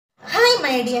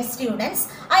my dear students.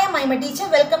 I am Mahima teacher.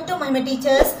 Welcome to Mahima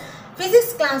teacher's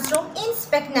physics classroom in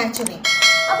spec nurturing.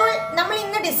 അപ്പോൾ നമ്മൾ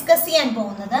ഇന്ന് discuss ചെയ്യാൻ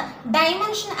പോകുന്നത്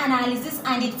dimension analysis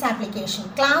and its application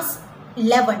class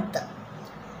 11th.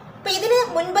 അപ്പോൾ ഇതിന്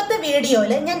മുൻപത്തെ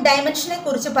വീഡിയോയിൽ ഞാൻ ഡൈമെൻഷനെ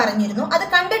കുറിച്ച് പറഞ്ഞിരുന്നു. അത്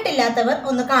കണ്ടിട്ടില്ലാത്തവർ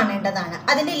ഒന്ന് കാണേണ്ടതാണ്.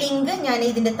 അതിൻ്റെ ലിങ്ക് ഞാൻ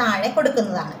ഇതിൻ്റെ താഴെ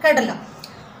കൊടുക്കുന്നതാണ്. കേട്ടല്ലോ.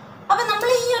 അപ്പോൾ നമ്മൾ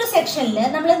ഈ ഒരു സെക്ഷനിൽ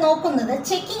നമ്മൾ നോക്കുന്നത്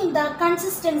checking the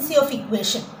consistency of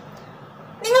equation.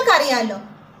 നിങ്ങൾക്കറിയാമല്ലോ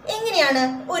എങ്ങനെയാണ്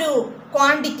ഒരു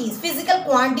ക്വാണ്ടിറ്റീസ് ഫിസിക്കൽ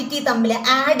ക്വാണ്ടിറ്റി തമ്മിൽ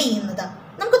ആഡ് ചെയ്യുന്നത്.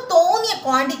 നമുക്ക് തോന്നിയ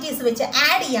ക്വാണ്ടിറ്റീസ് വെച്ച്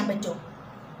ആഡ് ചെയ്യാൻ പറ്റുമോ?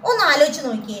 ഒന്ന് ആലോചിച്ച്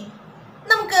നോക്കിയേ.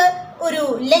 നമുക്ക് ഒരു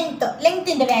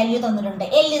ലെങ്ത്തിൻ്റെ വാല്യൂ തന്നിട്ടുണ്ട്.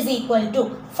 L =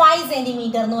 5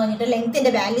 സെൻറ്റിമീറ്റർ എന്ന് പറഞ്ഞിട്ട്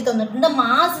ലെങ്ത്തിൻ്റെ വാല്യൂ തന്നിട്ടുണ്ട്.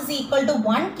 മാസ് =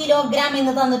 1 കിലോഗ്രാം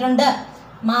എന്ന് തന്നിട്ടുണ്ട്.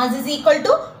 മാസ് =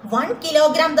 1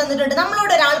 കിലോഗ്രാം തന്നിട്ടുണ്ട്.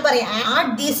 നമ്മളോട് ഒരാൾ പറയാം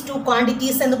ആഡ് ദീസ് ടു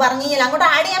ക്വാണ്ടിറ്റീസ് എന്ന് പറഞ്ഞു കഴിഞ്ഞാൽ അങ്ങോട്ട്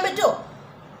ആഡ് ചെയ്യാൻ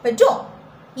പറ്റുമോ?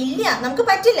 ഇല്ല, നമുക്ക്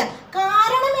പറ്റില്ല.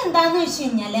 കാരണം എന്താന്ന് വെച്ച്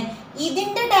കഴിഞ്ഞാൽ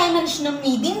ഇതിൻ്റെ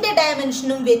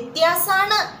ഡയമെൻഷനും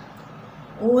വ്യത്യാസമാണ്.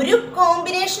 ഒരു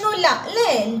കോമ്പിനേഷനും ഇല്ല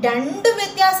അല്ലേ, രണ്ടും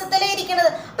വ്യത്യാസത്തിലേ ഇരിക്കുന്നത്.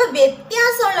 അപ്പൊ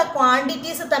വ്യത്യാസമുള്ള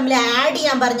ക്വാണ്ടിറ്റീസ് തമ്മിൽ ആഡ്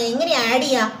ചെയ്യാൻ പറഞ്ഞാൽ എങ്ങനെ ആഡ്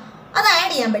ചെയ്യാം? അത്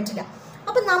ആഡ് ചെയ്യാൻ പറ്റില്ല.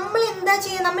 അപ്പൊ നമ്മൾ എന്താ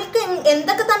ചെയ്യുക? നമ്മൾക്ക്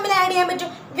എന്തൊക്കെ തമ്മിൽ ആഡ് ചെയ്യാൻ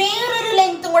പറ്റും? വേറൊരു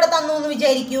ലെങ്ത്തും കൂടെ തന്നു എന്ന്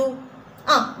വിചാരിക്കൂ.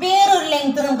 വേറൊരു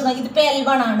ലെങ്ത് നമുക്ക് നോക്കി. ഇതിപ്പോൾ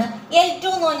L1 ആണ്. L2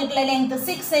 എന്ന് പറഞ്ഞിട്ടുള്ള ലെങ്ത്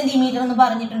 6 സെൻറ്റിമീറ്റർ എന്ന്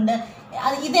പറഞ്ഞിട്ടുണ്ട്.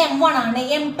 ഇത് M1 ആണ്.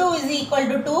 M2 =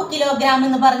 2 കിലോഗ്രാം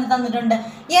എന്ന് പറഞ്ഞ് തന്നിട്ടുണ്ട്.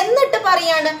 എന്നിട്ട്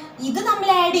പറയാണ് ഇത് തമ്മിൽ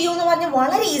ആഡ് ചെയ്യൂ എന്ന് പറഞ്ഞാൽ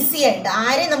വളരെ ഈസി ആയിട്ട്,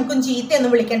 ആരെയും നമുക്കും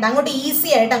ചീത്തയൊന്നും വിളിക്കേണ്ട, അങ്ങോട്ട് ഈസി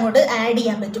ആയിട്ട് അങ്ങോട്ട് ആഡ്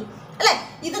ചെയ്യാൻ പറ്റും അല്ലേ?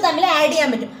 ഇത് തമ്മിൽ ആഡ്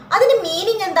ചെയ്യാൻ പറ്റും. അതിന്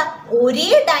മീനിങ് എന്താ? ഒരേ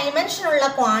ഡയമെൻഷനുള്ള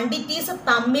ക്വാണ്ടിറ്റീസ്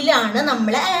തമ്മിലാണ്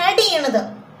നമ്മൾ ആഡ് ചെയ്യണത്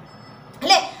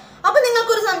അല്ലേ? അപ്പൊ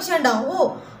നിങ്ങൾക്കൊരു സംശയം ഉണ്ടാവും,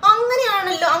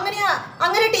 അങ്ങനെയാണല്ലോ,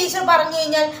 അങ്ങനെ ടീച്ചർ പറഞ്ഞു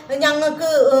കഴിഞ്ഞാൽ ഞങ്ങൾക്ക്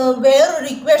വേറൊരു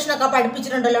ഇക്വേഷനൊക്കെ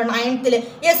പഠിപ്പിച്ചിട്ടുണ്ടല്ലോ 9th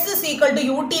S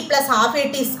 = UT + ½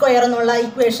 AT² എന്നുള്ള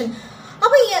ഇക്വേഷൻ.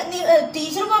 അപ്പൊ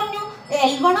ടീച്ചർ പറഞ്ഞു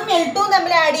L1 ഉം L2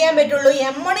 തമ്മിൽ ആഡ് ചെയ്യാൻ പറ്റുള്ളൂ,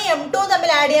 M1 M2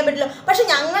 തമ്മിൽ ആഡ് ചെയ്യാൻ പറ്റുള്ളൂ. പക്ഷെ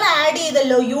ഞങ്ങൾ ആഡ്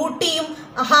ചെയ്തല്ലോ UT യും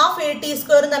 ½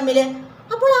 AT² തമ്മിൽ.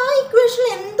 അപ്പോൾ ആ ഇക്വേഷനിൽ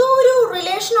എന്തോ ഒരു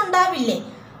റിലേഷൻ ഉണ്ടാവില്ലേ?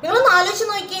 നിങ്ങളൊന്ന് ആലോചിച്ച്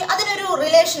നോക്കി. അതിനൊരു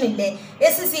റിലേഷൻ ഇല്ലേ?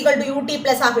 S = UT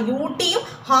 + ½ UT യും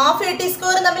 ½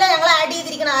 AT² തമ്മിലാണ് ഞങ്ങൾ ആഡ്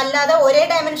ചെയ്തിരിക്കണം. അല്ലാതെ ഒരേ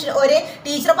ഡയമെൻഷൻ ഒരേ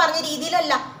ടീച്ചർ പറഞ്ഞ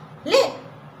രീതിയിലല്ല അല്ലേ?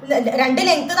 രണ്ട്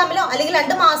ലെങ്ത് തമ്മിലോ അല്ലെങ്കിൽ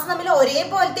രണ്ട് മാസം തമ്മിലോ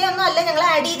ഒരേപോലത്തെ ഒന്നും അല്ല ഞങ്ങൾ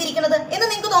ആഡ് ചെയ്തിരിക്കുന്നത് എന്ന്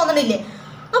നിങ്ങൾക്ക് തോന്നണില്ലേ?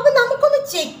 അപ്പൊ നമുക്കൊന്ന്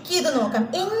ചെക്ക് ചെയ്ത് നോക്കാം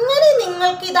എങ്ങനെ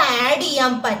നിങ്ങൾക്ക് ഇത് ആഡ്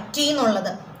ചെയ്യാൻ പറ്റി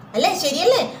എന്നുള്ളത് അല്ലേ?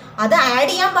 ശരിയല്ലേ? അത് ആഡ്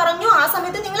ചെയ്യാൻ പറഞ്ഞു, ആ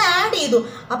സമയത്ത് നിങ്ങൾ ആഡ് ചെയ്തു.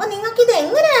 അപ്പൊ നിങ്ങൾക്ക് ഇത്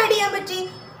എങ്ങനെ ആഡ് ചെയ്യാൻ പറ്റി?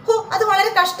 അത് വളരെ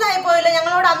കഷ്ടമായി പോയല്ലോ,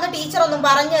 ഞങ്ങളോട് അന്ന് ടീച്ചർ ഒന്നും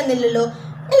പറഞ്ഞു തന്നില്ലല്ലോ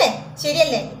അല്ലേ?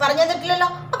 ശരിയല്ലേ? പറഞ്ഞു തന്നിട്ടില്ലല്ലോ.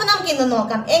 അപ്പൊ നമുക്ക് ഇന്ന്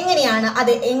നോക്കാം എങ്ങനെയാണ്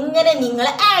അത് എങ്ങനെ നിങ്ങൾ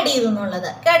ആഡ് ചെയ്തു എന്നുള്ളത്.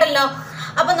 കേട്ടല്ലോ.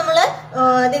 അപ്പൊ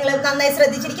നിങ്ങൾ നന്നായി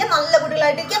ശ്രദ്ധിച്ചിരിക്കുക, നല്ല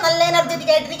കുട്ടികളായിട്ടിരിക്കുക, നല്ല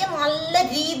എനർജറ്റിക് ആയിട്ടിരിക്കുക, നല്ല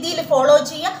രീതിയിൽ ഫോളോ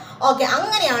ചെയ്യുക. ഓക്കെ,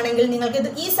 അങ്ങനെയാണെങ്കിൽ നിങ്ങൾക്ക്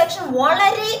ഈ സെക്ഷൻ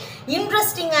വളരെ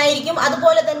ഇൻട്രസ്റ്റിംഗ് ആയിരിക്കും.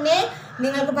 അതുപോലെ തന്നെ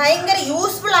നിങ്ങൾക്ക് ഭയങ്കര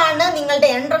യൂസ്ഫുൾ ആണ്. നിങ്ങളുടെ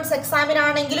എൻട്രൻസ്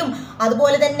എക്സാമിനാണെങ്കിലും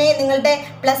അതുപോലെ തന്നെ നിങ്ങളുടെ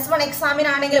 +1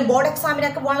 എക്സാമിനാണെങ്കിലും ബോർഡ്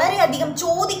എക്സാമിനൊക്കെ വളരെയധികം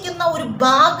ചോദിക്കുന്ന ഒരു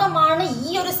ഭാഗമാണ്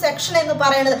ഈ ഒരു സെക്ഷൻ എന്ന്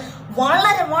പറയുന്നത്.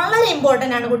 വളരെ വളരെ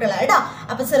ഇമ്പോർട്ടൻ്റ് ആണ് കുട്ടികളെ കേട്ടോ.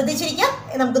 അപ്പം ശ്രദ്ധിച്ചിരിക്കാം.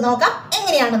 നമുക്ക് നോക്കാം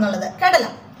എങ്ങനെയാണെന്നുള്ളത്.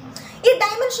 കേട്ടല്ലോ. ഈ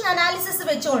ഡയമെൻഷൻ അനാലിസിസ്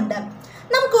വെച്ചുകൊണ്ട്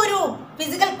നമുക്കൊരു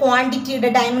ഫിസിക്കൽ ക്വാണ്ടിറ്റിയുടെ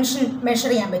ഡയമെൻഷൻ മെഷർ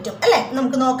ചെയ്യാൻ പറ്റും അല്ലേ?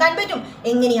 നമുക്ക് നോക്കാൻ പറ്റും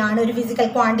എങ്ങനെയാണ് ഒരു ഫിസിക്കൽ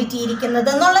ക്വാണ്ടിറ്റി ഇരിക്കുന്നത്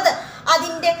എന്നുള്ളത്.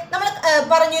 അതിൻ്റെ നമ്മൾ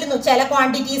പറഞ്ഞിരുന്നു ചില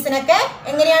ക്വാണ്ടിറ്റീസിനൊക്കെ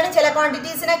എങ്ങനെയാണ്, ചില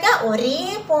ക്വാണ്ടിറ്റീസിനൊക്കെ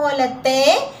ഒരേപോലത്തെ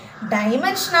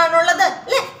ഡയമെൻഷൻ ആണുള്ളത്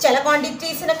അല്ലേ? ചില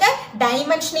ക്വാണ്ടിറ്റീസിനൊക്കെ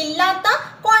ഡയമെൻഷൻ ഇല്ലാത്ത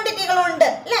ക്വാണ്ടിറ്റികളുണ്ട്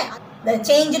അല്ലേ?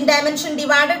 Change in dimension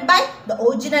divided by the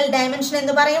original dimension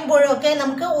എന്ന് പറയുമ്പോഴൊക്കെ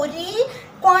നമുക്ക് ഒരേ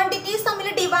ക്വാണ്ടിറ്റീസ് തമ്മിൽ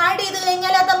ഡിവൈഡ് ചെയ്ത്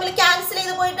കഴിഞ്ഞാൽ അത് തമ്മിൽ ക്യാൻസൽ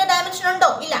ചെയ്ത് പോയിട്ട് ഡയമെൻഷൻ ഉണ്ടോ?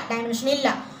 ഇല്ല, ഡയമെൻഷൻ ഇല്ല.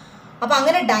 അപ്പം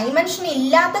അങ്ങനെ ഡയമെൻഷൻ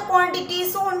ഇല്ലാത്ത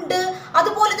ക്വാണ്ടിറ്റീസും ഉണ്ട്.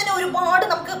 അതുപോലെ തന്നെ ഒരുപാട്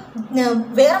നമുക്ക്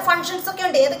വേറെ ഫങ്ഷൻസ് ഒക്കെ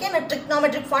ഉണ്ട്. ഏതൊക്കെയാണ്?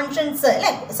 ട്രിഗ്നോമെട്രിക് ഫങ്ഷൻസ്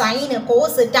അല്ലേ? സൈന്,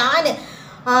 കോസ്, ടാന്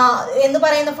എന്ന്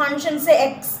പറയുന്ന ഫങ്ഷൻസ്,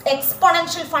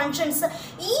 എക്സ്പോണൻഷ്യൽ ഫങ്ഷൻസ്.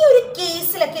 ഈ ഒരു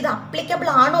കേസിലൊക്കെ ഇത് അപ്ലിക്കബിൾ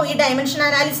ആണോ ഈ ഡയമെൻഷൻ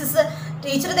അനാലിസിസ്?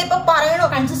 ടീച്ചർ ഇതിപ്പോൾ പറയണോ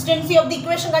കൺസിസ്റ്റൻസി ഓഫ് ദി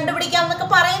ഇക്വേഷൻ കണ്ടുപിടിക്കാം എന്നൊക്കെ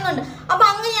പറയുന്നുണ്ട്. അപ്പം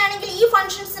അങ്ങനെയാണെങ്കിൽ ഈ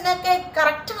ഫങ്ഷൻസിനൊക്കെ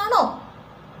കറക്റ്റ് ആണോ?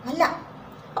 അല്ല.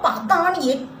 അപ്പം അതാണ്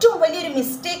ഏറ്റവും വലിയൊരു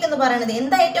മിസ്റ്റേക്ക് എന്ന് പറയുന്നത്.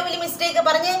 എന്താ ഏറ്റവും വലിയ മിസ്റ്റേക്ക്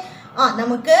പറഞ്ഞേ?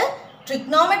 നമുക്ക്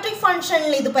ട്രിഗ്നോമെട്രിക്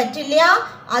ഫങ്ഷനിൽ ഇത് പറ്റില്ല.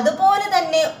 അതുപോലെ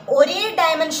തന്നെ ഒരേ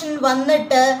ഡയമെൻഷൻ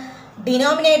വന്നിട്ട്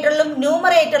ഡിനോമിനേറ്ററിലും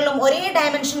ന്യൂമറേറ്ററിലും ഒരേ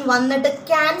ഡയമെൻഷൻ വന്നിട്ട്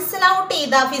ക്യാൻസൽ ഔട്ട്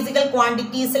ചെയ്ത ഫിസിക്കൽ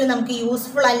ക്വാണ്ടിറ്റീസിൽ നമുക്ക്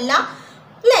യൂസ്ഫുൾ അല്ല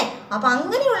അല്ലേ? അപ്പം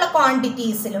അങ്ങനെയുള്ള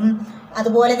ക്വാണ്ടിറ്റീസിലും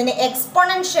അതുപോലെ തന്നെ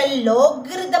എക്സ്പോണൻഷ്യൽ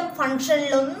ലോഗരിതം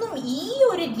ഫംഗ്ഷനിലൊന്നും ഈ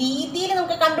ഒരു രീതിയിൽ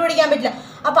നമുക്ക് കണ്ടുപിടിക്കാൻ പറ്റില്ല.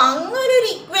 അപ്പം അങ്ങനെ ഒരു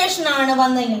ഇക്വേഷൻ ആണ്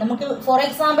വന്നെങ്കിൽ നമുക്ക് ഫോർ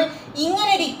എക്സാമ്പിൾ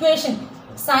ഇങ്ങനെ ഒരു ഇക്വേഷൻ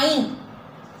സൈൻ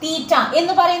തീറ്റ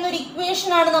എന്ന് പറയുന്ന ഒരു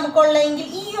ഇക്വേഷൻ ആണ് നമുക്കുള്ളതെങ്കിൽ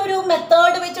ഈ ഒരു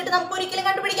മെത്തേഡ് വെച്ചിട്ട് നമുക്ക് ഒരിക്കലും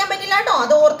കണ്ടുപിടിക്കാൻ പറ്റില്ല കേട്ടോ.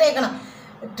 അത് ഓർത്തേക്കണം.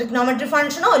 ട്രിഗ്നോമെട്രി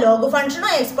ഫംഗ്ഷനോ ലോഗ് ഫംഗ്ഷനോ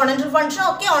എക്സ്പോണൻഷ്യൽ ഫംഗ്ഷനോ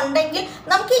ഒക്കെ ഉണ്ടെങ്കിൽ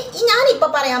നമുക്ക് ഞാനിപ്പോൾ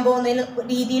പറയാൻ പോകുന്ന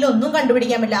രീതിയിലൊന്നും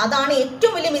കണ്ടുപിടിക്കാൻ പറ്റില്ല. അതാണ്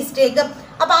ഏറ്റവും വലിയ മിസ്റ്റേക്ക്.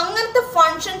 അപ്പം അങ്ങനത്തെ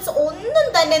ഫംഗ്ഷൻസ് ഒന്നും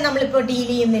തന്നെ നമ്മളിപ്പോൾ ഡീൽ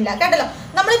ചെയ്യുന്നില്ല കേട്ടല്ലോ.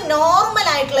 നമ്മൾ നോർമൽ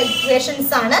ആയിട്ടുള്ള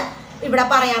ഇക്വേഷൻസ് ആണ് ഇവിടെ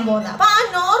പറയാൻ പോകുന്നത്. അപ്പൊ ആ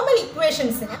നോർമൽ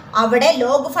ഇക്വേഷൻസിന് അവിടെ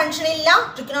ലോഗ് ഫംഗ്ഷൻ ഇല്ല,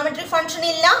 ട്രിഗ്നോമെട്രി ഫംഗ്ഷൻ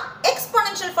ഇല്ല,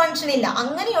 എക്സ്പോണൻഷ്യൽ ഫംഗ്ഷൻ ഇല്ല.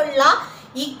 അങ്ങനെയുള്ള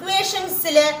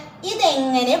ഇക്വേഷൻസിൽ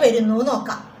ഇതെങ്ങനെ വരുന്നു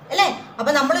നോക്കാം അല്ലേ.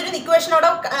 അപ്പൊ നമ്മളൊരു ഇക്വേഷൻ അവിടെ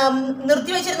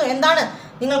നിർത്തി വെച്ചിരുന്നു. എന്താണ്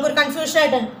നിങ്ങൾക്കൊരു കൺഫ്യൂഷൻ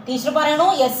ആയിട്ട് ടീച്ചർ പറയണു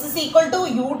S is equal to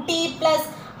you T plus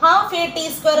half A T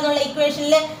square എന്നുള്ള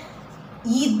ഇക്വേഷനിൽ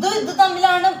ഇത്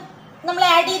തമ്മിലാണ് നമ്മൾ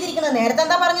ആഡ് ചെയ്തിരിക്കുന്നത്. നേരത്തെ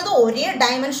എന്താ പറഞ്ഞത്, ഒരേ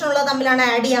ഡയമെൻഷൻ ഉള്ളത് തമ്മിലാണ്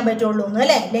ആഡ് ചെയ്യാൻ പറ്റുള്ളൂ എന്ന്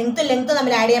അല്ലേ. ലെങ്ത്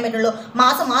തമ്മിൽ ആഡ് ചെയ്യാൻ പറ്റുള്ളൂ,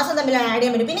 മാസം തമ്മിൽ ആഡ്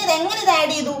ചെയ്യാൻ പറ്റും. പിന്നെ ഇത് എങ്ങനെ ഇത്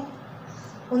ആഡ് ചെയ്തു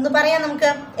ഒന്ന് പറയാം നമുക്ക്,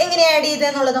 എങ്ങനെ ആഡ്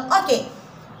ചെയ്തെന്നുള്ളത്. ഓക്കെ,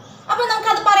 അപ്പൊ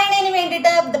നമുക്കത് പറയുന്നതിന്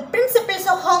വേണ്ടിയിട്ട് പ്രിൻസിപ്പിൾസ്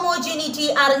ഓഫ് ഹോമോജിനിറ്റി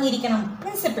അറിഞ്ഞിരിക്കണം.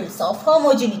 പ്രിൻസിപ്പിൾസ് ഓഫ്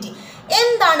ഹോമോജിനിറ്റി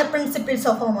എന്താണ്? പ്രിൻസിപ്പിൾസ്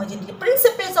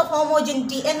ഓഫ്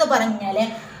ഹോമോജിനിറ്റി എന്ന് പറഞ്ഞാൽ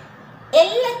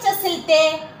LHSലത്തെ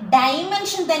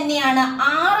ഡയമെൻഷൻ തന്നെയാണ്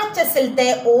RHSലത്തെ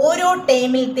ഓരോ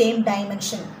ടേമിലത്തെയും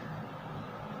ഡയമെൻഷൻ.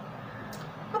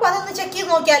 അപ്പൊ അതൊന്ന് ചെക്ക് ചെയ്ത്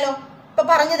നോക്കിയാലോ. ഇപ്പൊ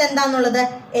പറഞ്ഞത് എന്താന്നുള്ളത്,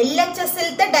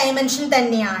 LHSലത്തെ ഡയമെൻഷൻ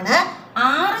തന്നെയാണ്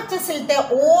RHSലത്തെ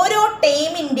ഓരോ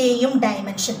ടേമിന്റെയും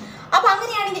ഡയമെൻഷൻ. അപ്പൊ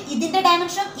അങ്ങനെയാണെങ്കിൽ ഇതിന്റെ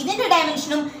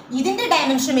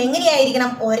ഡയമെൻഷനും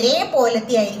എങ്ങനെയായിരിക്കണം?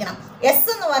 ഒരേപോലത്തെ ആയിരിക്കണം. എസ്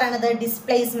എന്ന് പറയുന്നത്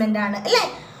ഡിസ്പ്ലേസ്മെന്റ് ആണ് അല്ലേ.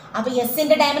 അപ്പൊ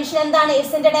എസിന്റെ ഡയമെൻഷൻ എന്താണ്?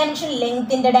 എസിന്റെ ഡയമെൻഷൻ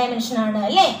ലെങ്ത്തിന്റെ ഡയമെൻഷൻ ആണ്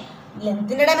അല്ലേ.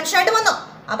 ലെങ്ത്തിന്റെ ഡയമെൻഷൻ ആയിട്ട് വന്നു.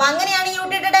 അപ്പൊ അങ്ങനെയാണ്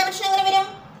യൂട്ടിയുടെ ഡയമെൻഷൻ എങ്ങനെ വരും?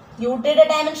 യൂട്ടിയുടെ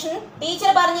ഡയമെൻഷൻ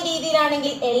ടീച്ചർ പറഞ്ഞ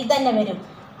രീതിയിലാണെങ്കിൽ എൽ തന്നെ വരും.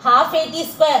 Half A T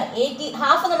square,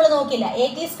 half നമ്മൾ നോക്കില്ല. എ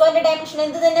ടി സ്ക്വയറിന്റെ ഡയമെൻഷൻ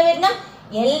എന്ത് തന്നെ വരണം?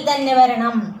 എൽ തന്നെ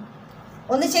വരണം.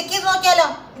 ഒന്ന് ചെക്ക് ചെയ്ത് നോക്കിയാലോ,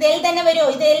 ഇത് എൽ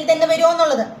തന്നെ വരുമോ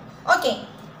എന്നുള്ളത്. ഓക്കെ,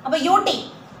 അപ്പൊ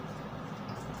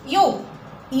യു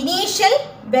ഇനീഷ്യൽ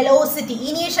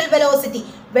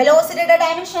വെലോസിറ്റിയുടെ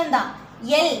ഡയമെൻഷൻ എന്താ?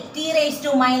 L T raise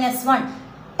to -1.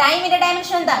 ടൈമിന്റെ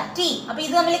ഡയമെൻഷൻ എന്താ? ടി. അപ്പൊ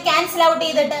ഇത് നമ്മൾ ക്യാൻസൽ ഔട്ട്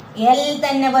ചെയ്തിട്ട് എൽ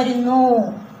തന്നെ വരുന്നു.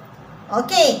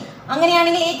 ഓക്കെ,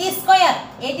 അങ്ങനെയാണെങ്കിൽ A T square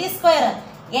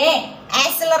A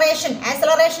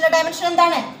ആക്സിലറേഷന്റെ dimension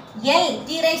എന്താണ്? L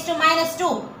T raise to -2.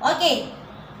 Okay,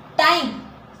 time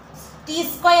T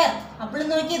square. അപ്പോൾ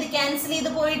നോക്കി ഇത് ക്യാൻസൽ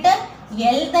ചെയ്ത് പോയിട്ട്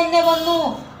എൽ തന്നെ വന്നു.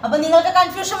 അപ്പൊ നിങ്ങൾക്ക്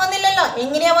കൺഫ്യൂഷൻ വന്നില്ലല്ലോ.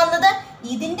 എങ്ങനെയാ വന്നത്?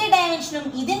 ഇതിന്റെ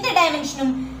ഡയമെൻഷനും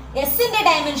എസിന്റെ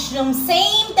ഡയമെൻഷനും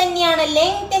സെയിം തന്നെയാണ്,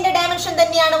 ലെങ്ത്തിന്റെ ഡയമെൻഷൻ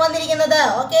തന്നെയാണ് വന്നിരിക്കുന്നത്.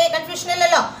 ഓക്കെ, കൺഫ്യൂഷൻ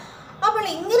ഇല്ലല്ലോ. അപ്പോൾ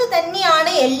ഇങ്ങനെ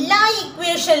തന്നെയാണ് എല്ലാ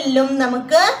ഇക്വേഷനിലും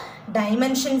നമുക്ക്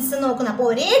ഡയമെൻഷൻസ് നോക്കുന്നത്. അപ്പോൾ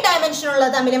ഒരേ ഡയമെൻഷൻ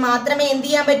ഉള്ളത് തമ്മിൽ മാത്രമേ എന്ത്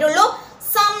ചെയ്യാൻ പറ്റുള്ളൂ?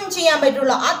 സം ചെയ്യാൻ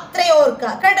പറ്റുള്ളൂ. അത്രേ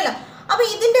ഓർക്കുക കേട്ടല്ലോ. അപ്പൊ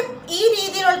ഇതിന്റെ ഈ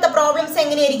രീതിയിലുള്ള പ്രോബ്ലംസ്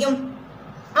എങ്ങനെയായിരിക്കും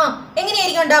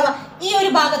ഉണ്ടാവുക? ഈ ഒരു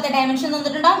ഭാഗത്തെ ഡയമെൻഷൻ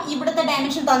തന്നിട്ടുണ്ടാവും, ഇവിടുത്തെ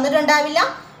ഡയമെൻഷൻ തന്നിട്ടുണ്ടാവില്ല,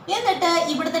 എന്നിട്ട്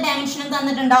ഇവിടുത്തെ ഡയമെൻഷനും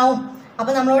തന്നിട്ടുണ്ടാവും.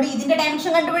 അപ്പൊ നമ്മളോട് ഇതിന്റെ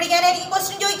ഡയമെൻഷൻ കണ്ടുപിടിക്കാനായിരിക്കും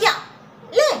ക്വസ്റ്റ്യൻ ചോദിക്കുക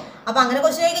അല്ലേ. അപ്പൊ അങ്ങനെ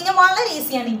ക്വസ്റ്റ്യൻ ചോദിക്കഴിഞ്ഞാൽ വളരെ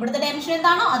ഈസിയാണ്. ഇവിടുത്തെ ഡയമെൻഷൻ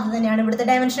എന്താണോ അത് തന്നെയാണ് ഇവിടുത്തെ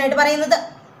ഡയമെൻഷൻ ആയിട്ട് പറയുന്നത്.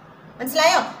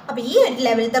 മനസ്സിലായോ? അപ്പൊ ഈ ഒരു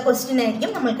ലെവലത്തെ ക്വസ്റ്റ്യൻ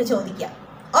ആയിരിക്കും നമ്മൾക്ക് ചോദിക്കുക.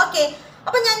 ഓക്കെ,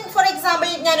 അപ്പൊ ഞാൻ ഫോർ എക്സാമ്പിൾ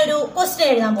ഞാനൊരു ക്വസ്റ്റ്യൻ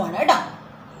എഴുതാൻ പോവാണ് കേട്ടോ.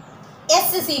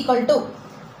 S is equal to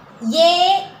A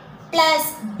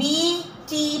plus B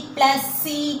T plus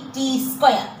C T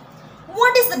square.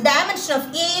 What is the dimension of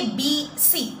A B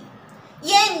C?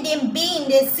 എൻ്റെയും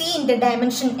ബിൻ്റെയും സിൻ്റെ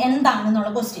ഡയമെൻഷൻ എന്താണെന്നുള്ള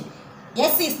question.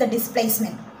 S is the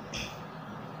displacement.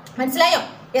 മനസ്സിലായോ?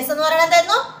 എസ് എന്ന് പറയുന്നത്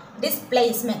എന്തായിരുന്നു?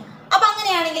 ഡിസ്പ്ലേസ്മെന്റ്. അപ്പൊ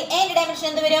അങ്ങനെയാണെങ്കിൽ എന്റെ ഡയമെൻഷൻ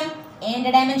എന്ത് വരും? എന്റെ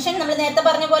ഡയമെൻഷൻ നമ്മൾ നേരത്തെ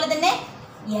പറഞ്ഞ പോലെ തന്നെ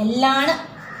എൽ ആണ്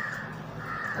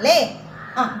അല്ലേ.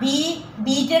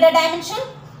 ബിറ്റിയുടെ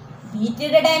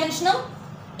ഡയമെൻഷനും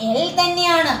എൽ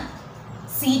തന്നെയാണ്.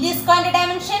 സി ടി സ്ക്വയറിന്റെ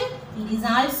dimension it is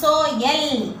also L.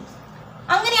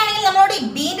 അങ്ങനെയാണെങ്കിൽ നമ്മളോട് ഈ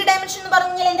ബിന്റെ ഡയമെൻഷൻ എന്ന്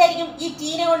പറഞ്ഞാൽ എന്തായിരിക്കും? ഈ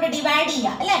ടീനെ കൊണ്ട് ഡിവൈഡ്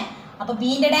ചെയ്യുക അല്ലേ. അപ്പൊ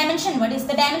ബിന്റെ dimension, what is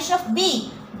the dimension of B?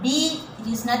 B it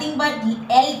is nothing but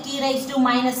L T raise to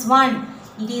 -1.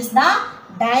 It is the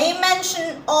dimension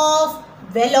of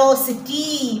velocity.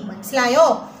 മനസ്സിലായോ?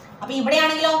 അപ്പൊ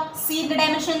ഇവിടെയാണെങ്കിലോ സിന്റെ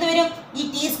ഡയമെൻഷൻ എന്ത് വരും? ഈ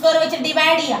ടി സ്ക്വയർ വെച്ച്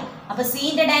ഡിവൈഡ് ചെയ്യുക. അപ്പൊ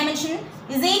സിന്റെ dimension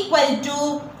is equal to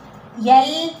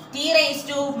L T raise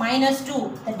to -2,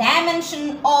 the dimension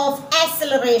of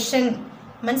acceleration.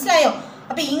 മനസ്സിലായോ?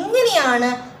 അപ്പൊ ഇങ്ങനെയാണ്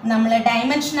നമ്മൾ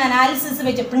ഡയമെൻഷൻ അനാലിസിസ്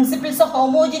വെച്ച് പ്രിൻസിപ്പിൾസ് ഓഫ്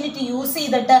ഹോമോജിനിറ്റി യൂസ്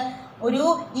ചെയ്തിട്ട് ഒരു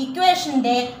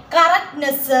ഇക്വേഷന്റെ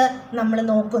കറക്റ്റ്നെസ് നമ്മൾ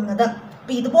നോക്കുന്നത്.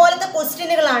 അപ്പൊ ഇതുപോലത്തെ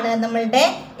ക്വസ്റ്റ്യനുകളാണ് നമ്മളുടെ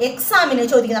എക്സാമിന്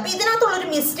ചോദിക്കുന്നത്. അപ്പൊ ഇതിനകത്തുള്ളൊരു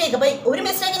മിസ്റ്റേക്ക്, അപ്പൊ ഒരു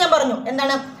മിസ്റ്റേക്ക് ഞാൻ പറഞ്ഞു.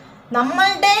 എന്താണ്?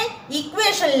 നമ്മളുടെ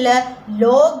ഇക്വേഷനിൽ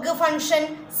log function,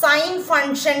 sine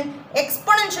function,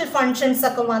 exponential functions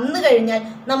ഒക്കെ വന്നു കഴിഞ്ഞാൽ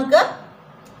നമുക്ക്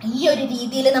ഈ ഒരു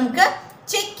രീതിയിൽ നമുക്ക്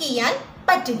ചെക്ക് ചെയ്യാൻ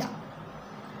പറ്റില്ല.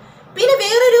 പിന്നെ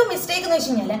വേറൊരു മിസ്റ്റേക്ക് എന്ന്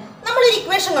വെച്ച് കഴിഞ്ഞാൽ നമ്മളൊരു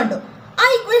ഇക്വേഷൻ കണ്ടു. ആ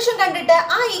ഇക്വേഷൻ കണ്ടിട്ട്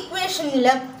ആ ഇക്വേഷനിൽ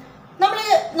നമ്മൾ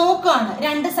നോക്കുകയാണ്,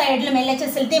 രണ്ട് സൈഡിലും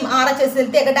LHSLത്തെയും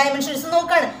RHSLത്തെയും ഒക്കെ ഡയമെൻഷൻസ്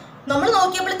നോക്കുകയാണ്. നമ്മൾ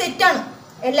നോക്കിയപ്പോൾ തെറ്റാണ്.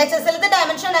 LHSLത്തെ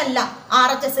ഡയമെൻഷൻ അല്ല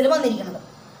RHSL വന്നിരിക്കുന്നത്.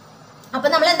 അപ്പം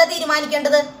നമ്മൾ എന്താ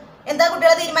തീരുമാനിക്കേണ്ടത്? എന്താ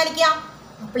കുട്ടികളെ തീരുമാനിക്കുക?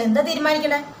 അപ്പോൾ എന്താ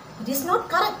തീരുമാനിക്കേണ്ടത്? It is not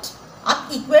correct. ആ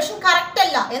ഇക്വേഷൻ കറക്റ്റ്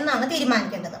അല്ല എന്നാണ്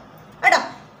തീരുമാനിക്കേണ്ടത് കേട്ടോ.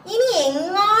 ഇനി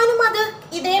എങ്ങാനും അത്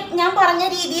ഇതേ ഞാൻ പറഞ്ഞ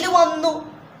രീതിയിൽ വന്നു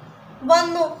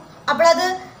അപ്പോൾ അത്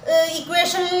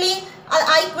ഇക്വേഷനിൽ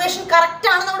ആ ഇക്വേഷൻ കറക്റ്റ്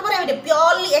ആണെന്ന് നമ്മൾ പറയാൻ പറ്റും.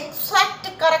 പ്യോർലി എക്സാക്റ്റ്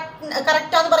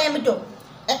കറക്റ്റാന്ന് പറയാൻ പറ്റുമോ?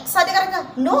 എക്സാക്റ്റ് കറക്റ്റ്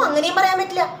നോ, അങ്ങനെയും പറയാൻ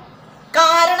പറ്റില്ല.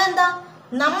 കാരണം എന്താ?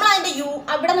 നമ്മൾ അതിൻ്റെ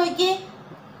അവിടെ നോക്കിയേ.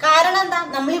 കാരണം എന്താ?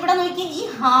 നമ്മളിവിടെ നോക്കിയേ, ഈ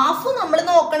ഹാഫ് നമ്മൾ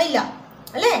നോക്കണില്ല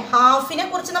അല്ലേ? ഹാഫിനെ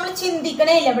കുറിച്ച് നമ്മൾ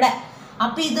ചിന്തിക്കണേ ഇല്ല ഇവിടെ.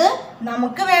 അപ്പം ഇത്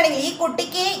നമുക്ക് വേണമെങ്കിൽ ഈ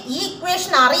കുട്ടിക്ക് ഈ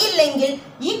ഇക്വേഷൻ അറിയില്ലെങ്കിൽ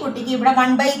ഈ കുട്ടിക്ക് ഇവിടെ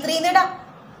 1/3 ഇടാം,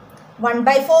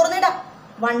 1/4 ഇടാം,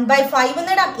 1/5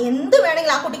 ഇടാം, എന്ത്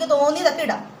വേണമെങ്കിലും ആ കുട്ടിക്ക് തോന്നിയതൊക്കെ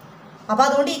ഇടാം. അപ്പോൾ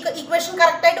അതുകൊണ്ട് ഈ ഇക്വേഷൻ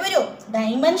കറക്റ്റായിട്ട് വരുമോ?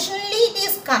 Dimensionally it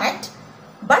is correct,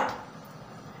 but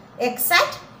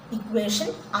exact equation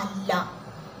അല്ല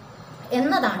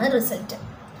എന്നതാണ് റിസൾട്ട്.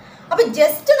 അപ്പോൾ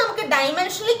ജസ്റ്റ് നമുക്ക്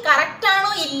ഡയമെൻഷനലി കറക്റ്റ്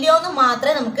ആണോ ഇല്ലയോ എന്ന്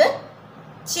മാത്രമേ നമുക്ക്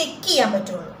ചെക്ക് ചെയ്യാൻ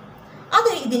പറ്റുള്ളൂ. അത്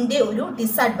ഇതിൻ്റെ ഒരു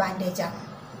ഡിസഡ്വാൻറ്റേജ് ആണ്.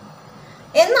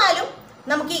 എന്നാലും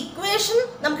നമുക്ക് ഇക്വേഷൻ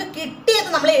നമുക്ക് കിട്ടിയത്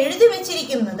നമ്മൾ എഴുതി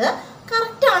വെച്ചിരിക്കുന്നത്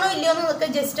കറക്റ്റ് ആണോ ഇല്ലയോ എന്നൊക്കെ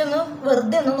ജസ്റ്റ് ഒന്ന്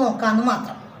വെറുതെ ഒന്ന് നോക്കാമെന്ന്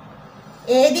മാത്രം.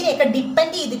 ഏതിനെയൊക്കെ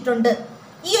ഡിപ്പെൻഡ് ചെയ്തിട്ടുണ്ട്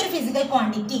ഈ ഒരു ഫിസിക്കൽ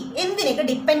ക്വാണ്ടിറ്റി? എന്തിനെയൊക്കെ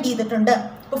ഡിപ്പെൻഡ് ചെയ്തിട്ടുണ്ട്?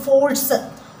 ഇപ്പോൾ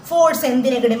ഫോഴ്സ്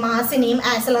എന്തിനൊക്കെ മാസിനെയും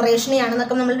ആക്സലറേഷനെയും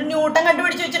ആണെന്നൊക്കെ നമ്മൾ ന്യൂട്ടൺ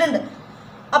കണ്ടുപിടിച്ച് വെച്ചിട്ടുണ്ട്.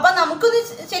 അപ്പം നമുക്കൊന്ന്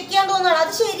ചെക്ക് ചെയ്യാൻ തോന്നുകയാണ്,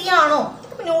 അത് ശരിയാണോ?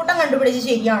 ഇതിപ്പോൾ ന്യൂട്ടൺ കണ്ടുപിടിച്ച്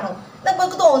ശരിയാണോ എന്നൊക്കെ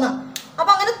നമുക്ക് തോന്നാം.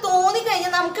 അപ്പം അങ്ങനെ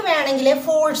തോന്നിക്കഴിഞ്ഞാൽ നമുക്ക് വേണമെങ്കിൽ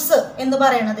ഫോഴ്സ് എന്ന്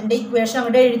പറയണതിൻ്റെ ഇക്വേഷൻ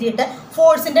അങ്ങോട്ട് എഴുതിയിട്ട്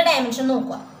ഫോഴ്സിൻ്റെ ഡയമെൻഷൻ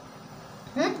നോക്കുക.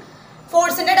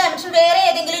 ഫോഴ്സിൻ്റെ ഡയമെൻഷൻ വേറെ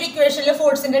ഏതെങ്കിലും ഒരു ഇക്വേഷനിൽ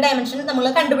ഫോഴ്സിൻ്റെ ഡയമെൻഷൻ നമ്മൾ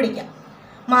കണ്ടുപിടിക്കാം.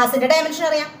 മാസിൻ്റെ ഡയമെൻഷൻ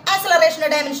അറിയാം, ആക്സലറേഷൻ്റെ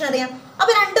ഡയമെൻഷൻ അറിയാം.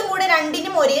 അപ്പോൾ രണ്ടും കൂടെ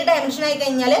രണ്ടിനും ഒരേ ഡയമെൻഷൻ ആയി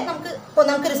കഴിഞ്ഞാൽ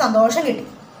നമുക്കൊരു സന്തോഷം കിട്ടി.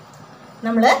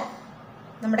 നമ്മുടെ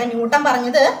ന്യൂട്ടൺ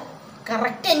പറഞ്ഞത്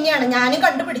കറക്റ്റ് തന്നെയാണ്. ഞാനും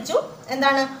കണ്ടുപിടിച്ചു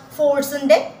എന്താണ്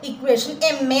ഫോഴ്സിൻ്റെ ഇക്വേഷൻ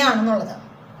MA ആണെന്നുള്ളത്.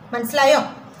 മനസ്സിലായോ?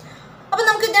 അപ്പം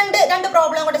നമുക്ക് രണ്ട്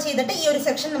പ്രോബ്ലം കൂടെ ചെയ്തിട്ട് ഈ ഒരു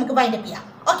സെക്ഷൻ നമുക്ക് വൈൻഡപ്പ് ചെയ്യാം.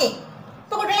 ഓക്കെ,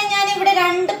 ഇപ്പോൾ കുട്ടികളെ ഞാൻ ഇവിടെ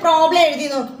 2 പ്രോബ്ലം എഴുതി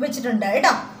വെച്ചിട്ടുണ്ട്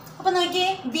കേട്ടോ. അപ്പോൾ നോക്കിയേ,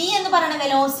 V എന്ന് പറയുന്ന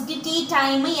velocity, T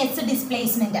time, S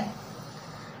displacement.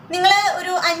 നിങ്ങൾ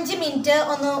ഒരു 5 മിനിറ്റ്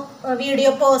ഒന്ന് വീഡിയോ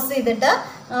പോസ് ചെയ്തിട്ട്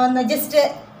ഒന്ന് ജസ്റ്റ്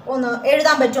ഒന്ന്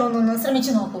എഴുതാൻ പറ്റുമോ എന്നൊന്ന്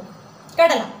ശ്രമിച്ചു നോക്കൂ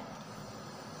കേട്ടല്ലോ.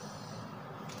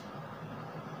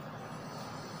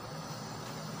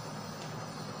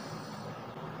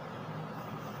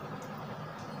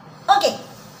 ഓക്കെ,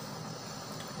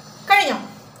 കഴിഞ്ഞോ?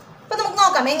 അപ്പം നമുക്ക്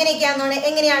നോക്കാം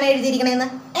എങ്ങനെയാണ് എഴുതിയിരിക്കണതെന്ന്.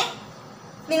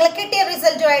 നിങ്ങൾ കിട്ടിയ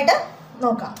റിസൾട്ടുമായിട്ട്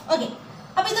നോക്കാം. ഓക്കെ,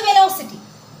 അപ്പോൾ ഇത്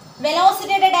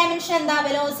വെലോസിറ്റിയുടെ ഡയമെൻഷൻ എന്താ?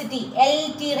 Velocity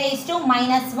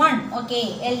L(t⁻⁻1). Okay,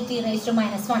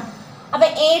 L(t⁻⁻1). അപ്പോൾ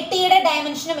ATയുടെ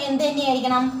ഡയമെൻഷനും എന്ത്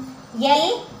തന്നെയായിരിക്കണം?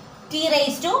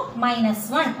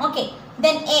 L(t⁻⁻1). Okay,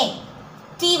 then A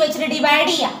T വെച്ചിട്ട് ഡിവൈഡ്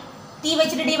ചെയ്യാം. T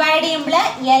വെച്ചിട്ട് ഡിവൈഡ് ചെയ്യുമ്പോൾ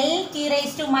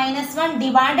L(t⁻⁻1)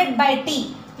 divided by T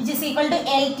which is equal to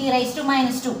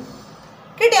L(t⁻²).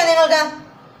 കിട്ടിയോ നിങ്ങൾക്ക്?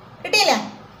 കിട്ടിയില്ല?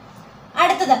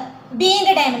 അടുത്തത്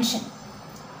ബിന്റെ dimension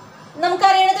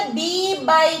നമുക്കറിയണത്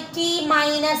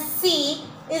B/T-C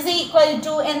is equal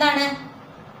to എന്താണ്?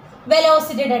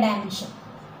 വെലോസിറ്റിയുടെ ഡയമെൻഷൻ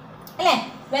അല്ലേ?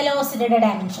 വെലോസിറ്റിയുടെ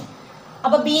ഡയമെൻഷൻ.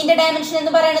 അപ്പോൾ ബിന്റെ ഡയമെൻഷൻ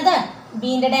എന്ന് പറയുന്നത്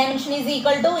ബിന്റെ dimension is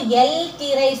equal to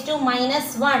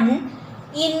L(t⁻⁻1)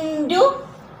 into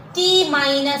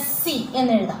T-C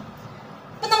എന്ന് എഴുതാം.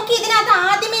 അപ്പം നമുക്ക് ഇതിനകത്ത്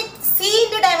ആദ്യമേ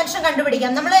സിന്റെ ഡയമെൻഷൻ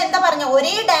കണ്ടുപിടിക്കാം. നമ്മൾ എന്താ പറഞ്ഞ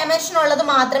ഒരേ ഡയമെൻഷൻ ഉള്ളത്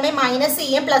മാത്രമേ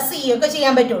 -CM + CE ഒക്കെ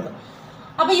ചെയ്യാൻ പറ്റുള്ളൂ.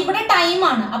 അപ്പോൾ ഇവിടെ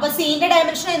ടൈമാണ്. അപ്പോൾ സിന്റെ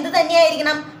ഡയമെൻഷൻ എന്ത്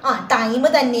തന്നെയായിരിക്കണം? ടൈം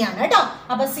തന്നെയാണ് കേട്ടോ.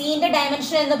 അപ്പോൾ സിന്റെ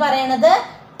ഡയമെൻഷൻ എന്ന് പറയുന്നത്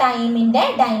ടൈമിന്റെ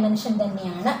ഡയമെൻഷൻ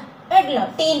തന്നെയാണ് കേട്ടല്ലോ,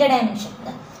 ടീന്റെ ഡയമെൻഷൻ.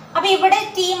 അപ്പോൾ ഇവിടെ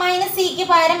T-Cക്ക്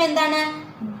പകരം എന്താണ്?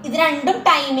 ഇത് രണ്ടും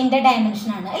ടൈമിന്റെ ഡയമെൻഷൻ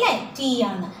ആണ് അല്ലേ? T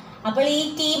ആണ്. അപ്പോൾ ഈ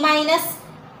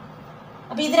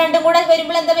അപ്പോൾ ഇത് രണ്ടും കൂടെ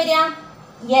വരുമ്പോൾ എന്താ വരിക?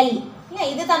 L അല്ലേ?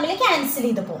 ഇത് തമ്മിൽ ക്യാൻസൽ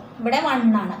ചെയ്ത് പോകും. ഇവിടെ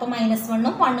 1 ആണ്. അപ്പോൾ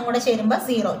 -1ഉം 1ഉം കൂടെ ചേരുമ്പോൾ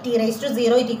 0.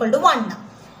 T⁻0 = 1.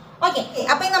 ഓക്കെ,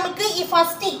 അപ്പം നമുക്ക് ഈ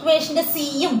ഫസ്റ്റ് ഇക്വേഷൻ്റെ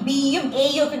സിയും ബിയും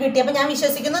എയും ഒക്കെ കിട്ടി. അപ്പം ഞാൻ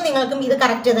വിശ്വസിക്കുന്നു നിങ്ങൾക്കും ഇത്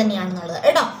കറക്റ്റ് തന്നെയാണെന്നുള്ളത്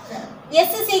കേട്ടോ.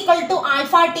 S is equal to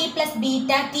alpha t plus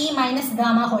beta t minus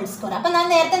gamma whole square. അപ്പം ഞാൻ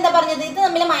നേരത്തെ എന്താ പറഞ്ഞത്? ഇത്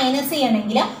തമ്മിൽ മൈനസ്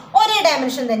ചെയ്യണമെങ്കിൽ ഒരേ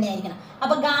ഡയമെൻഷൻ തന്നെയായിരിക്കണം.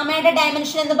 അപ്പോൾ ഗാമയുടെ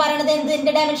ഡയമെൻഷൻ എന്ന് പറയുന്നത്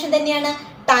എന്തിൻ്റെ ഡയമെൻഷൻ തന്നെയാണ്?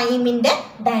 ടൈമിൻ്റെ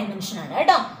ഡയമെൻഷൻ ആണ്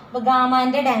കേട്ടോ. അപ്പോൾ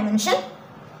ഗാമൻ്റെ ഡയമെൻഷൻ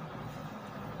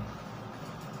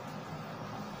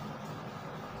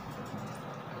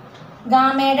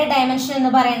ഗാമയുടെ ഡയമെൻഷൻ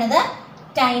എന്ന് പറയുന്നത്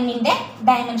ടൈമിൻ്റെ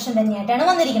ഡയമെൻഷൻ തന്നെയായിട്ടാണ്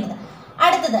വന്നിരിക്കുന്നത്.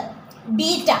 അടുത്തത്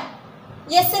ബീറ്റ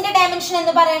എസിന്റെ ഡയമെൻഷൻ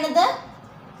എന്ന് പറയുന്നത്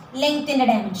ലെങ്ത്തിന്റെ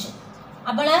ഡയമെൻഷൻ.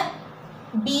 അപ്പോൾ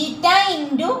ബീറ്റ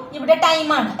ഇൻറ്റു ഇവിടെ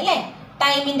ടൈമാണ് അല്ലേ,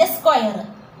 ടൈമിന്റെ സ്ക്വയർ.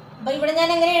 അപ്പോൾ ഇവിടെ ഞാൻ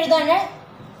എങ്ങനെ എഴുതാണ്,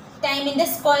 ടൈമിന്റെ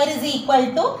square is equal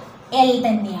to L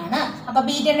തന്നെയാണ്. അപ്പോൾ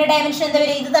ബീറ്റയുടെ ഡയമെൻഷൻ എന്താ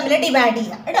വരിക, ഇത് തമ്മിൽ ഡിവൈഡ്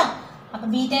ചെയ്യുക കേട്ടോ. അപ്പോൾ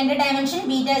ബീറ്റയുടെ dimension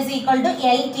beta is equal to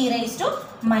L T raise to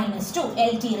 -2,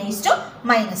 L T raise to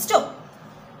 -2.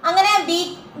 അങ്ങനെ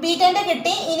ബീറ്റന്റെ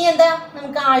കിട്ടി. ഇനി എന്താ,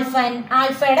 നമുക്ക്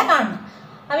ആൽഫയുടെ കാണണം.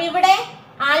 അപ്പോൾ ഇവിടെ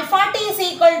alpha T is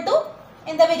equal to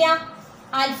എന്താ വരിക,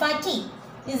 alpha T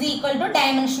is equal to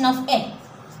dimension of L,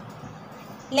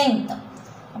 length.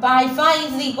 അപ്പോൾ alpha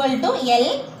is equal to L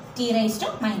T raise to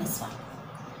 -1.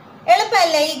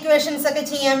 എളുപ്പമല്ലേ ഈ ഇക്വേഷൻസ് ഒക്കെ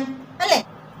ചെയ്യാം അല്ലേ?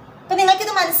 അപ്പോൾ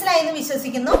നിങ്ങൾക്കിത് മനസ്സിലായെന്ന്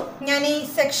വിശ്വസിക്കുന്നു. ഞാൻ ഈ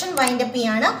സെക്ഷൻ വൈൻഡ് അപ്പ്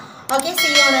ചെയ്യാണ്. Okay, see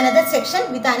you on another section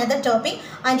with another topic.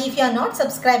 And if you are not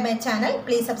subscribed my channel,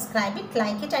 please subscribe it,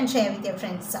 like it and share with your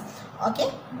friends. Okay,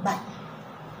 bye.